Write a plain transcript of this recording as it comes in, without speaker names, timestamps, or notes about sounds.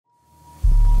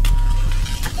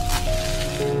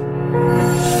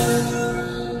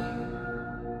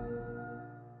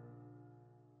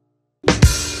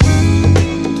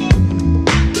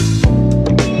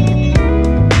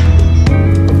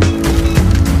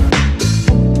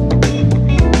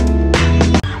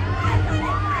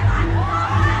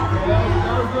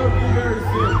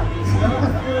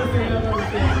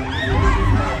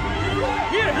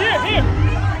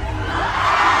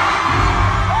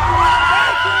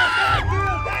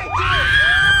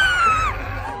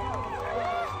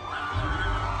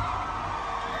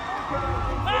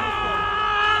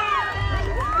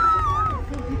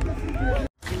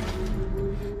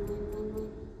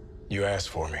asked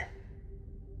for me.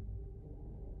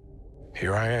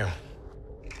 Here I am.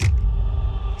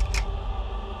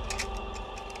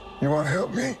 You want to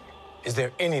help me? Is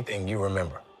there anything you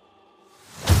remember?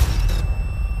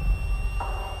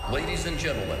 Ladies and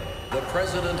gentlemen, the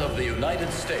President of the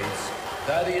United States,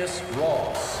 Thaddeus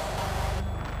Ross.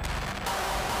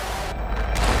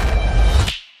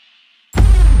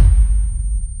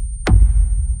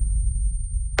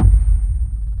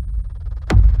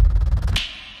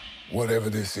 Whatever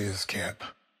this is, Camp,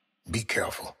 be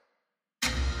careful.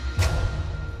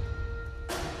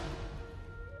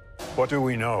 What do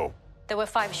we know? There were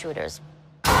 5 shooters.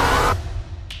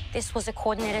 This was a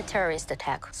coordinated terrorist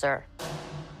attack, sir.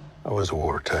 I was a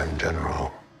wartime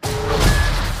general.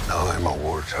 Now I'm a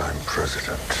wartime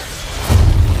president.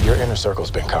 Your inner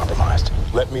circle's been compromised.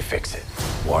 Let me fix it.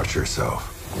 Watch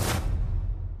yourself.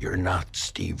 You're not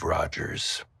Steve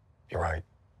Rogers. You're right.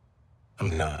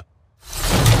 I'm not.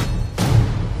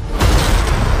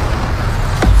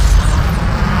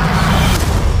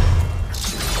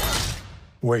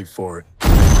 Wait for it.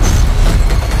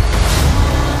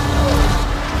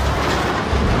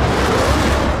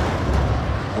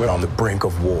 We're on the brink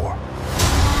of war.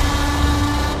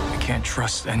 I can't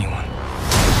trust anyone.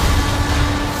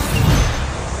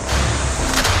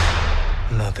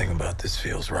 Nothing about this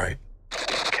feels right.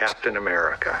 Captain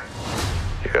America.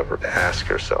 You ever ask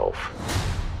yourself,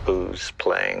 who's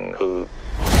playing who?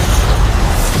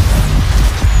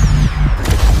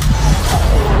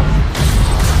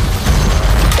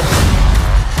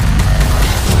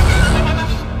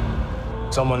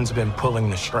 Someone's been pulling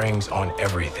the strings on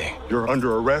everything. You're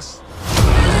under arrest?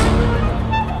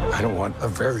 I don't want a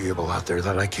variable out there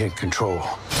that I can't control.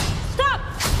 Stop!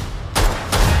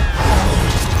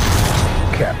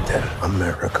 Captain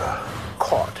America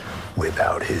caught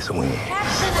without his wings.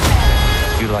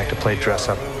 You like to play dress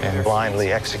up and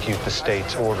blindly execute the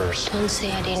state's orders. Don't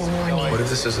say I didn't warn you. What if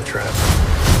this is a trap?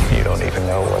 You don't even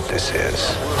know what this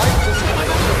is.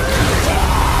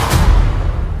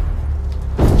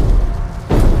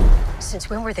 Since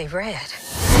when were they red?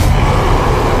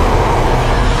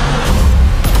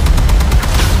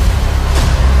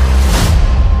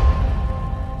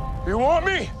 You want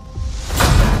me?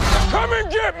 Come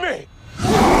and get me!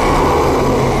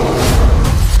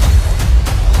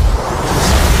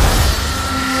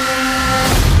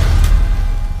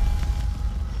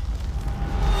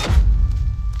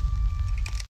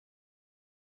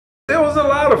 It was a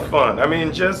lot of fun. I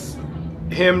mean, just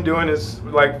him doing his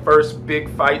first big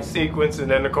fight sequence, and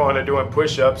then the corner doing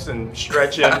push-ups and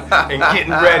stretching and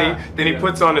getting ready. Then he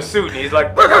puts on a suit and he's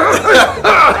like,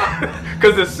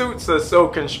 because the suits are so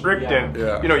constricting.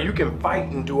 Yeah. You know, you can fight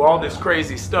and do all this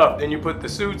crazy stuff. Then you put the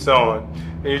suits on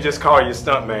and you just call your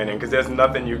stuntman in because there's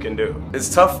nothing you can do.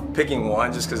 It's tough picking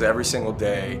one just because every single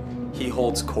day he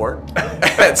holds court.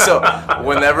 And so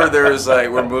whenever there's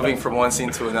we're moving from one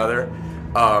scene to another,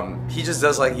 he just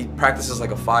does he practices a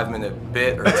 5-minute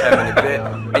bit or a 10-minute bit,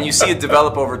 and you see it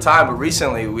develop over time. But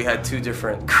recently we had 2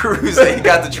 different crews that he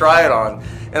got to try it on,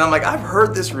 and I'm like, I've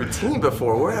heard this routine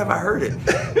before. Where have I heard it?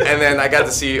 And then I got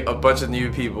to see a bunch of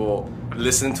new people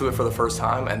listen to it for the first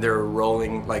time, and they're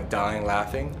rolling, dying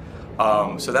laughing.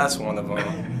 So that's one of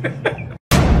them.